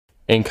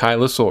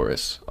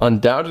Ankylosaurus,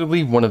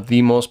 undoubtedly one of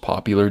the most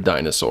popular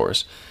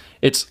dinosaurs.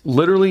 It's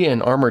literally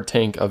an armored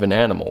tank of an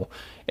animal,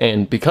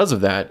 and because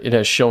of that, it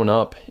has shown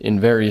up in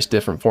various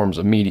different forms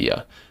of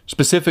media,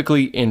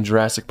 specifically in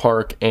Jurassic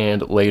Park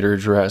and later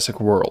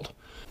Jurassic World.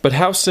 But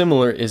how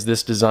similar is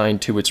this design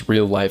to its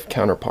real-life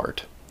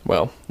counterpart?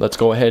 Well, let's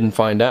go ahead and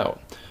find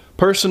out.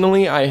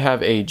 Personally, I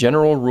have a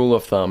general rule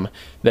of thumb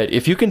that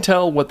if you can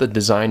tell what the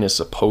design is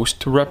supposed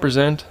to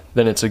represent,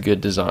 then it's a good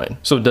design.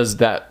 So does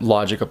that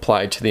logic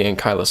apply to the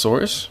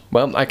Ankylosaurus?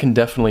 Well, I can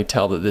definitely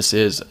tell that this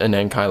is an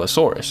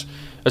Ankylosaurus,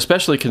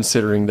 especially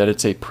considering that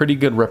it's a pretty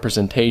good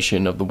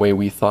representation of the way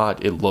we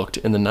thought it looked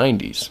in the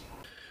 90s.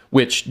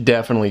 Which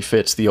definitely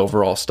fits the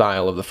overall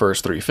style of the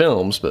first three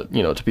films, but,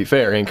 to be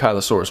fair,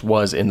 Ankylosaurus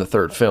was in the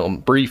third film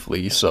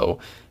briefly, so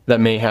that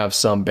may have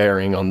some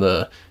bearing on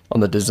the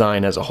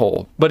design as a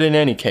whole. But in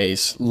any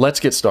case, let's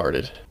get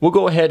started. We'll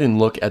go ahead and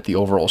look at the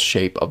overall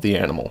shape of the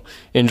animal.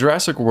 In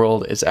Jurassic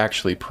World, it's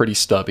actually pretty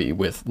stubby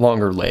with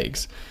longer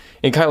legs.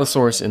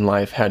 Ankylosaurus in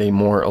life had a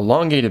more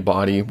elongated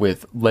body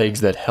with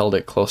legs that held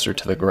it closer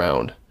to the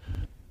ground.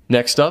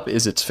 Next up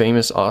is its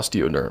famous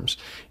osteoderms.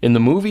 In the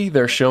movie,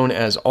 they're shown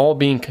as all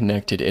being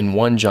connected in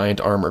one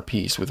giant armor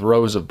piece with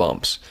rows of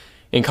bumps.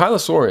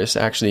 Ankylosaurus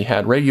actually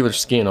had regular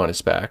skin on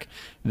its back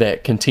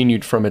that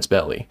continued from its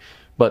belly,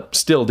 but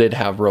still did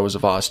have rows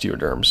of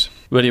osteoderms.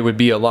 But it would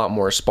be a lot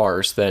more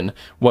sparse than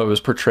what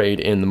was portrayed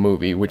in the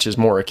movie, which is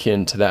more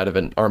akin to that of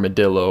an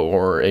armadillo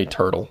or a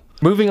turtle.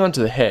 Moving on to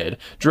the head,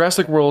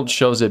 Jurassic World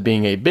shows it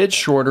being a bit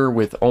shorter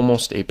with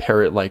almost a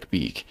parrot-like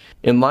beak.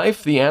 In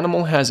life, the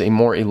animal has a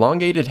more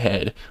elongated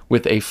head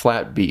with a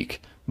flat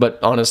beak, but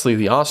honestly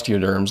the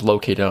osteoderms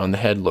located on the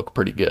head look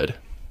pretty good.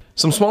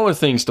 Some smaller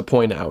things to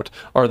point out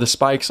are the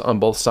spikes on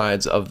both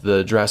sides of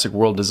the Jurassic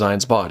World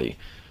design's body,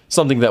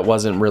 something that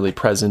wasn't really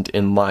present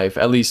in life,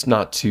 at least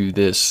not to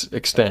this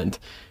extent.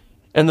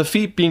 And the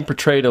feet being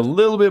portrayed a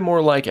little bit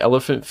more like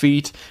elephant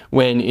feet,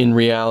 when in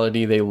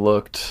reality they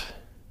looked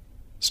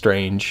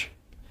strange.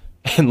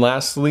 And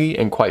lastly,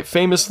 and quite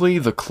famously,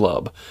 the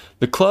club.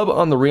 The club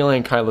on the real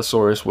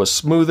Ankylosaurus was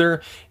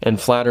smoother and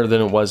flatter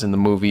than it was in the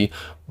movie,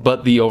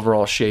 but the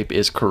overall shape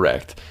is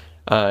correct.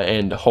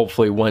 And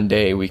hopefully one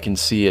day we can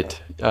see it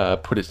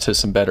put it to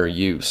some better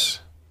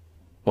use.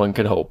 One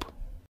could hope.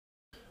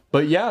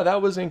 But yeah,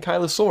 that was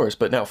Ankylosaurus.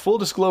 But now, full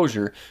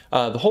disclosure,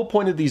 the whole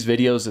point of these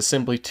videos is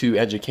simply to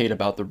educate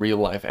about the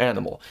real-life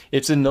animal.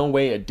 It's in no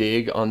way a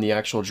dig on the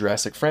actual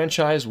Jurassic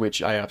franchise,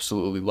 which I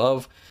absolutely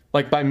love.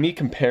 Like, by me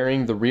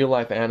comparing the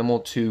real-life animal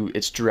to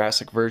its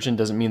Jurassic version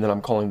doesn't mean that I'm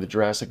calling the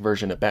Jurassic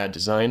version a bad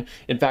design.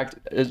 In fact,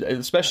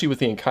 especially with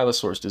the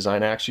Ankylosaurus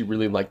design, I actually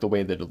really like the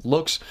way that it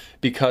looks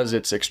because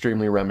it's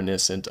extremely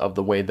reminiscent of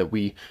the way that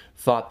we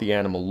thought the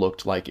animal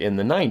looked like in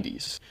the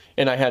 90s.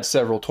 And I had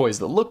several toys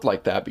that looked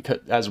like that because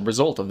as a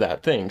result of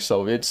that thing,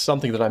 so it's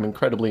something that I'm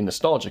incredibly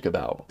nostalgic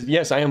about.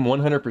 Yes, I am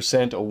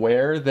 100%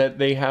 aware that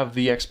they have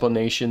the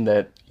explanation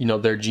that,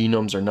 their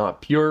genomes are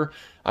not pure.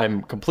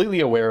 I'm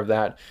completely aware of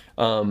that,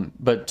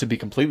 but to be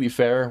completely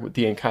fair with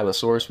the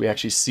Ankylosaurus, we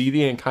actually see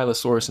the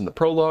Ankylosaurus in the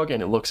prologue,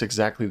 and it looks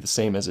exactly the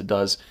same as it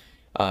does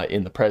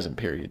in the present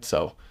period,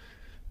 so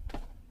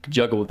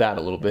juggle with that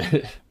a little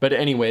bit. But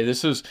anyway,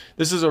 this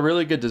is a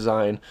really good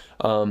design.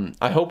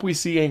 I hope we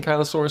see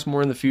Ankylosaurus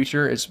more in the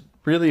future. It's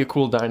really a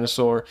cool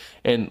dinosaur,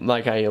 and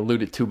like I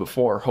alluded to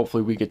before,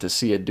 hopefully we get to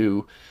see it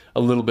do a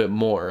little bit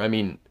more. I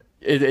mean,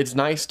 it's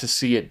nice to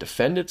see it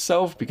defend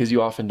itself because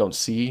you often don't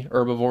see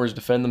herbivores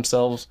defend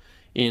themselves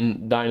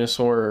in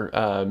dinosaur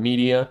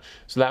media.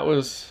 So that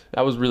was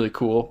really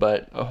cool,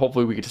 but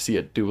hopefully we get to see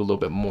it do a little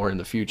bit more in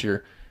the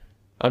future.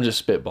 I'm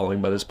just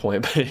spitballing by this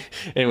point, but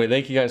anyway,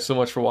 thank you guys so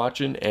much for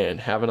watching and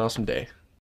have an awesome day.